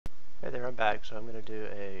Hey there, I'm back. So I'm going to do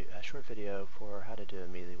a short video for how to do a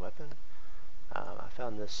melee weapon. I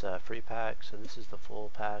found this free pack, so this is the full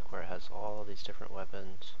pack where it has all these different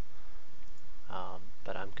weapons.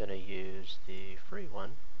 But I'm going to use the free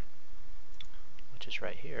one, which is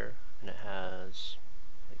right here, and it has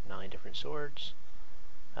like 9 different swords.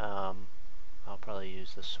 I'll probably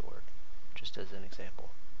use this sword just as an example.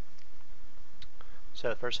 So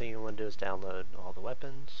the first thing you want to do is download all the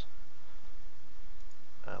weapons.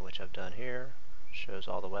 Which I've done here. Shows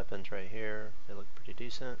all the weapons right here. They look pretty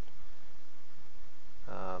decent.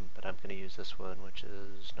 But I'm going to use this one, which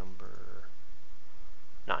is number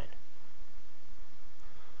 9.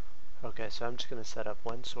 Okay, so I'm just going to set up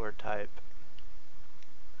one sword type.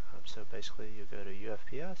 So basically you go to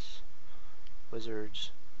UFPS,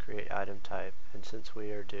 Wizards, create item type, and since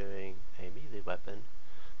we are doing a melee weapon,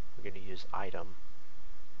 we're going to use item.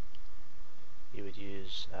 You would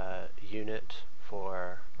use unit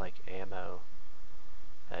for like ammo,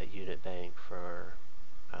 unit bank for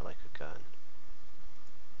like a gun.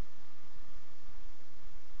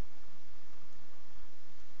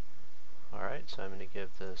 Alright, so I'm going to give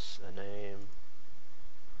this a name.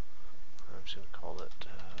 I'm just going to call it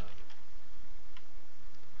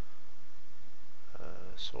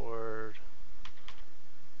Sword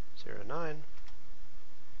 09.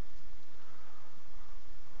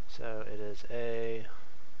 So it is a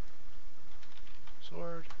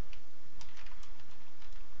sword.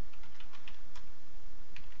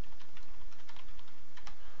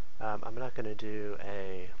 I'm not going to do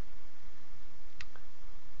a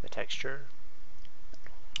texture,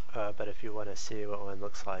 but if you want to see what one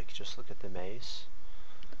looks like, just look at the Mace,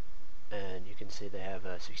 and you can see they have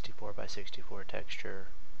a 64x64 texture,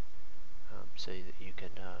 so that you can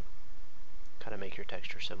kind of make your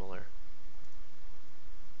texture similar.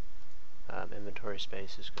 Inventory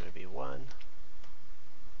space is going to be 1.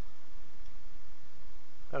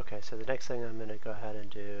 Okay, so the next thing I'm going to go ahead and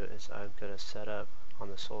do is I'm going to set up on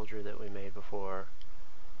the soldier that we made before,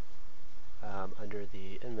 under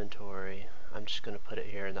the inventory. I'm just going to put it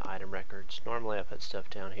here in the item records. Normally I put stuff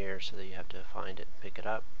down here so that you have to find it and pick it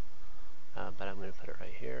up, but I'm going to put it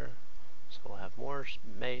right here. So we'll have more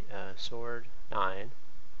sword 9.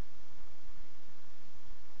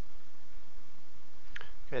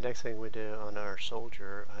 Okay, next thing we do on our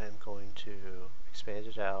soldier, I am going to expand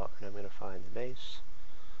it out, and I'm going to find the mace,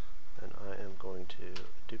 and I am going to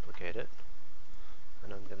duplicate it,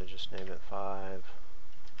 and I'm going to just name it 5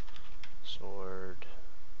 Sword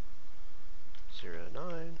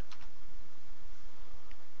 09.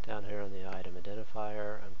 Down here on the item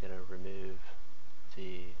identifier, I'm going to remove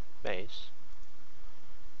the mace,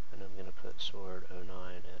 and I'm going to put Sword 09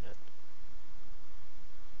 in it.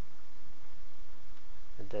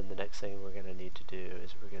 And then the next thing we're going to need to do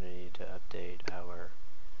is we're going to need to update our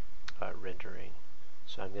rendering.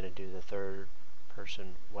 So I'm going to do the third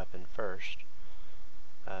person weapon first.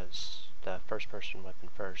 The first person weapon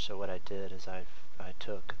first. So what I did is I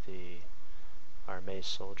took our Mace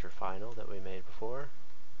Soldier final that we made before,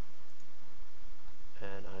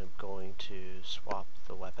 and I'm going to swap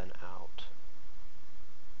the weapon out.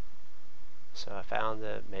 So I found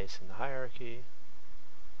the Mace in the hierarchy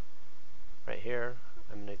right here.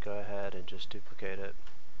 I'm going to go ahead and just duplicate it,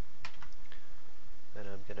 and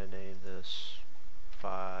I'm going to name this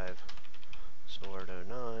 5 Sword 09.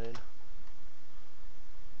 I'm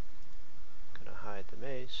going to hide the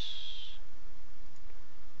mace,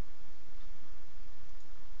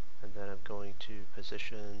 and then I'm going to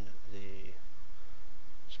position the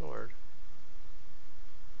sword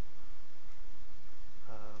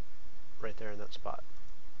right there in that spot.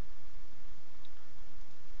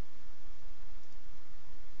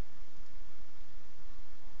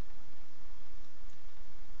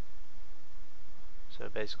 So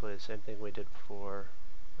basically the same thing we did before,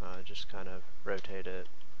 just kind of rotate it,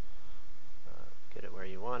 get it where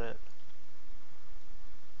you want it.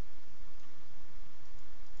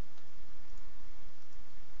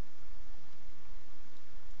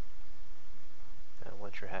 And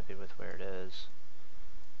once you're happy with where it is,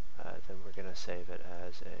 then we're going to save it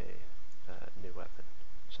as a new weapon.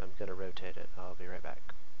 So I'm going to rotate it. I'll be right back.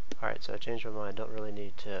 Alright, so I changed my mind. Don't really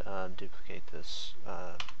need to duplicate this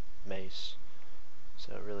mace.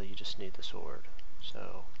 So really you just need the sword.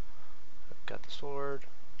 So I've got the sword.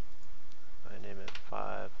 I name it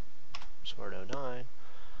 5 Sword 09.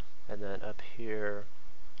 And then up here,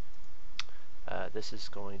 this is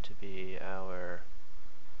going to be our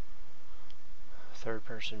third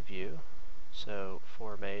person view. So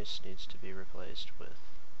for Mace needs to be replaced with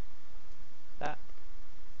that.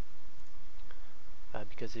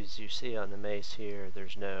 Because as you see on the Mace here,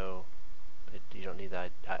 there's no you don't need the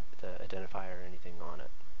identifier or anything on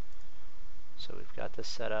it. So we've got this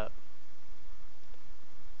set up.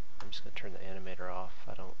 I'm just going to turn the animator off.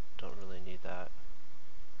 I don't really need that.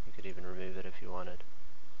 You could even remove it if you wanted.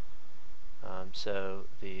 So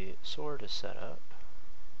the sword is set up.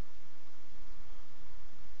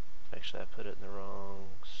 Actually, I put it in the wrong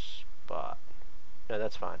spot. No,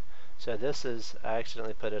 that's fine. So this is, I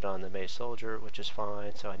accidentally put it on the Mace soldier, which is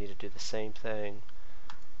fine. So I need to do the same thing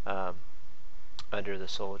under the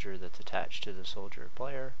soldier that's attached to the soldier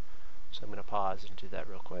player. So I'm going to pause and do that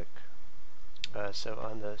real quick. So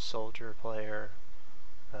on the soldier player,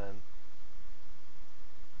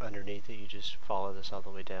 underneath it, you just follow this all the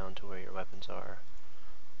way down to where your weapons are.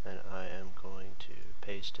 And I am going to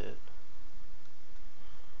paste it.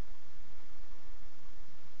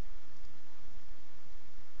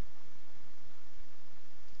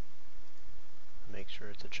 Make sure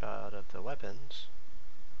it's a child of the weapons.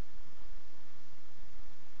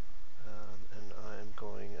 And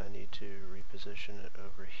I need to reposition it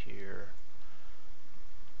over here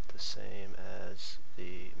the same as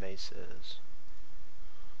the mace is.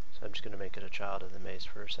 So I'm just going to make it a child of the mace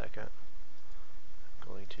for a second. I'm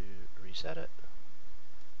going to reset it,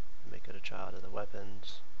 make it a child of the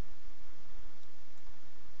weapons,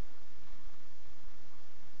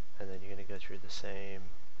 and then you're going to go through the same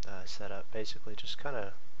setup. Basically just kind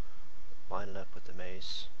of line it up with the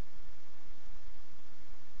mace,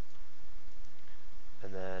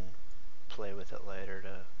 and then play with it later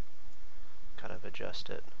to kind of adjust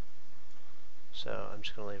it. So I'm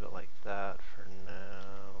just going to leave it like that for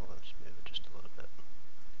now. Let's move it just a little bit.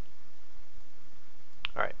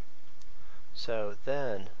 Alright, so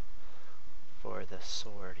then for the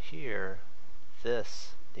sword here,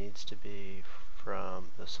 this needs to be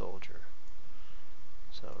from the soldier.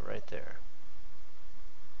 So right there.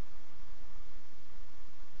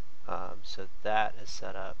 So that is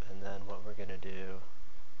set up, and then what we're going to do,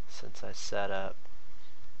 since I set up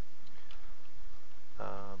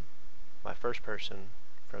my first person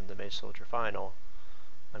from the Mace Soldier Final,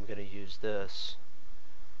 I'm going to use this,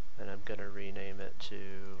 and I'm going to rename it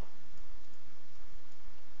to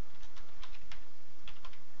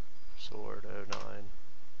Sword 09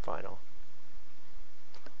 Final.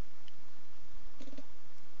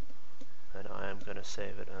 And I am going to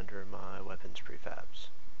save it under my weapons prefabs.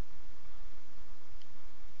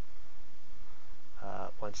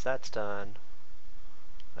 Once that's done,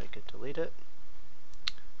 I could delete it.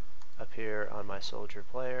 Up here on my soldier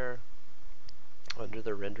player, under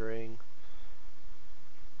the rendering,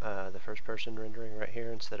 the first person rendering right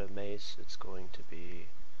here, instead of Mace, it's going to be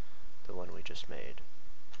the one we just made.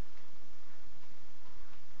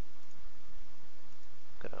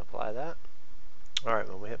 I'm going to apply that. Alright,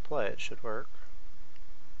 when we hit play, it should work.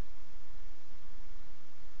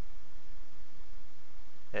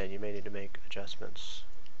 And you may need to make adjustments.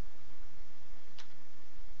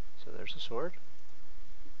 So there's a sword.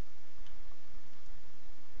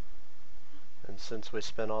 And since we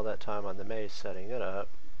spent all that time on the mace setting it up,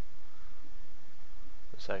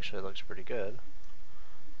 this actually looks pretty good.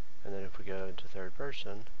 And then if we go into third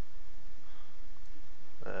person,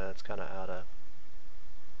 it's kind of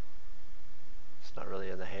it's not really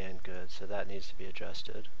in the hand good, so that needs to be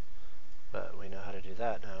adjusted. But we know how to do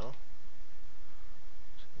that now.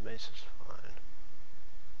 So the mace is fine.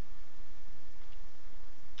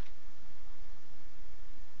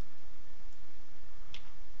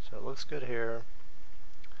 So it looks good here.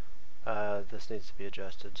 This needs to be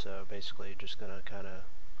adjusted, so basically you're just going to kind of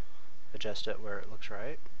adjust it where it looks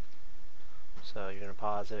right. So you're going to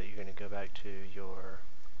pause it, you're going to go back to your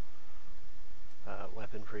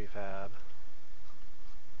weapon prefab,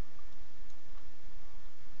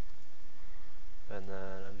 and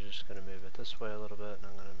then I'm just going to move it this way a little bit, and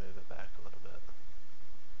I'm going to move it back a little bit.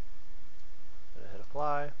 I'm going to hit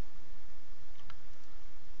apply,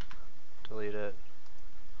 delete it,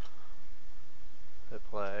 hit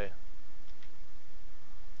play.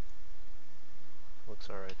 Looks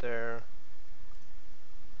alright there.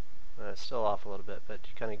 It's still off a little bit, but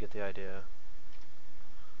you kind of get the idea.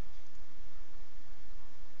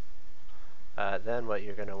 Then what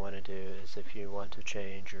you're going to want to do is, if you want to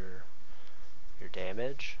change your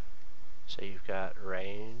damage, so you've got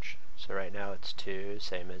range, so right now it's 2,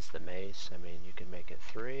 same as the mace. I mean, you can make it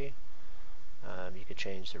 3. You could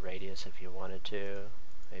change the radius if you wanted to,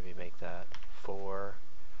 maybe make that 4.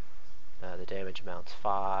 The damage amount's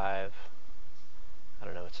 5. I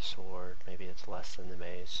don't know, it's a sword, maybe it's less than the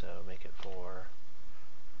mace, so make it 4.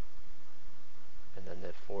 And then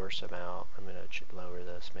the force amount, I'm going to lower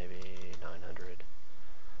this, maybe 900.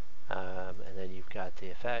 And then you've got the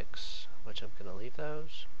effects, which I'm going to leave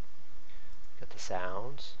those. Got the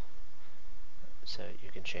sounds, so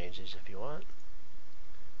you can change these if you want.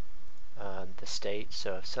 The state,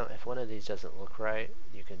 so if one of these doesn't look right,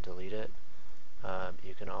 you can delete it.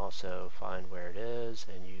 You can also find where it is,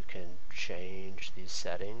 and you can change these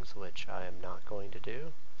settings, which I am not going to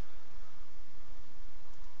do.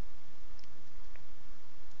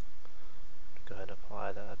 Go ahead and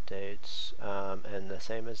apply the updates, and the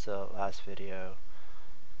same as the last video,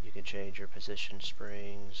 you can change your position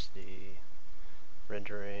springs, the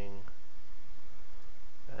rendering,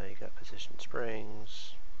 you got position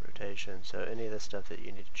springs, rotation, so any of the stuff that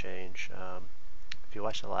you need to change. If you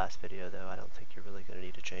watch the last video though, I don't think you're really going to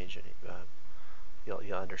need to change any.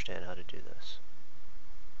 You'll understand how to do this.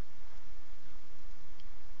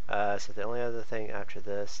 So the only other thing after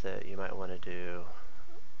this that you might want to do,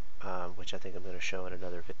 which I think I'm going to show in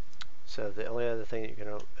another video. So the only other thing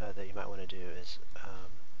that you might want to do is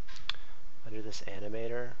under this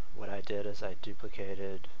animator, what I did is I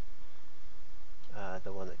duplicated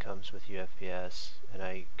the one that comes with UFPS, and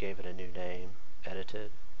I gave it a new name,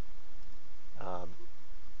 edited.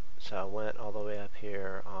 So I went all the way up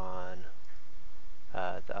here on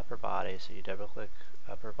the upper body, so you double click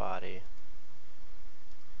upper body,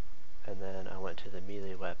 and then I went to the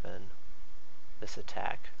melee weapon, this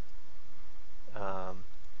attack. I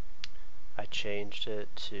changed it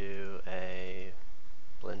to a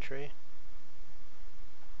blend tree.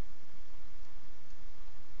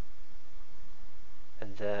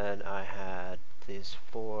 And then I had these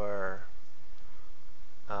 4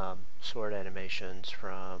 sword animations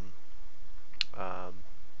from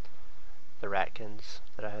the Ratkins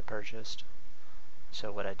that I had purchased.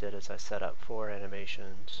 So what I did is I set up 4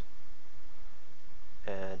 animations,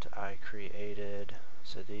 and I created,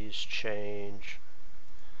 so these change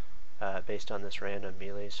based on this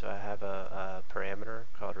RandomMelee. So I have a parameter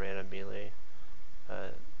called RandomMelee,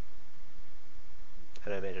 and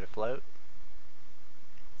I made it a float.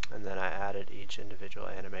 And then I added each individual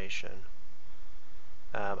animation.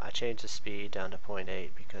 I changed the speed down to 0.8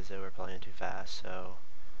 because they were playing too fast, so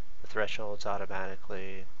the thresholds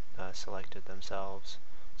automatically selected themselves,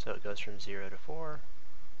 so it goes from 0 to 4.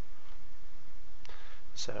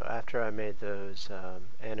 So after I made those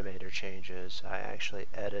animator changes, I actually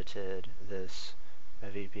edited this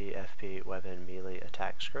VP FP weapon melee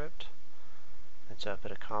attack script. And so I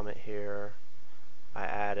put a comment here. I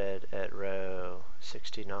added at row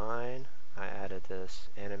 69, I added this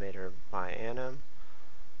animator myAnim.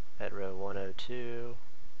 At row 102,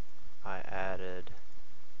 I added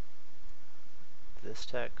this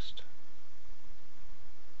text.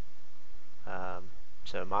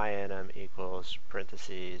 So myAnim equals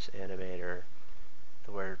parentheses animator,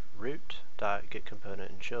 the word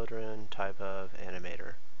Root.GetComponentInChildren, typeof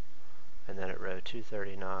Animator. And then at row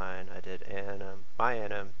 239, I did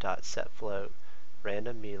myAnim.SetFloat,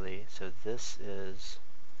 RandomMelee. So this is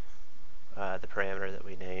the parameter that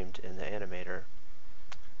we named in the animator.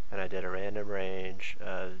 And I did a random range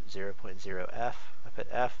of 0.0f. I put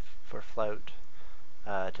f for float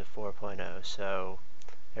to 4.0. So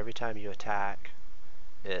every time you attack,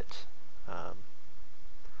 it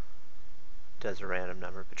does a random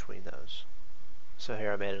number between those. So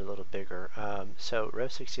here I made it a little bigger. So row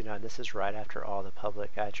 69, this is right after all the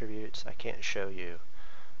public attributes. I can't show you.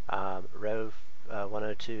 Row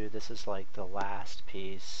 102, this is like the last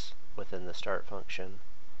piece within the start function.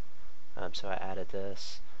 So I added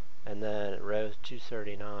this. And then row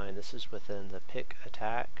 239, this is within the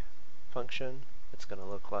PickAttack function. It's going to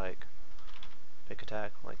look like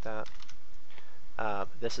PickAttack, like that.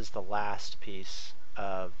 This is the last piece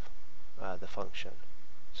of the function,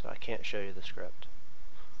 so I can't show you the script.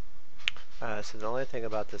 So the only thing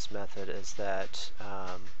about this method is that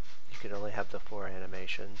you can only have the 4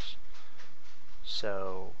 animations.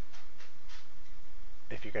 So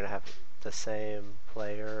if you're going to have the same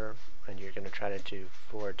player and you're going to try to do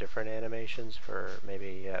 4 different animations, for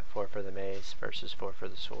maybe 4 for the mace versus 4 for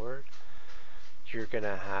the sword, you're going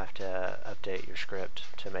to have to update your script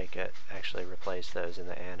to make it actually replace those in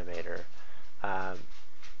the animator.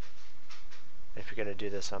 If you're going to do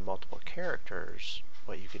this on multiple characters,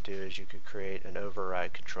 what you could do is you could create an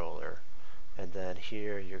override controller, and then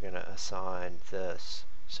here you're going to assign this,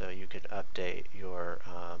 so you could update your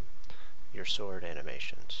sword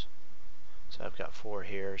animations. So I've got 4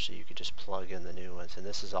 here, so you could just plug in the new ones. And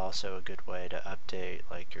this is also a good way to update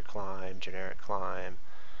like your climb, generic climb,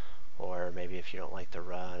 or maybe if you don't like the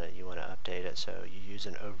run and you want to update it, so you use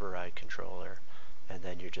an override controller, and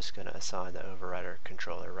then you're just going to assign the overrider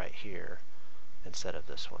controller right here instead of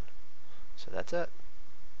this one. So that's it.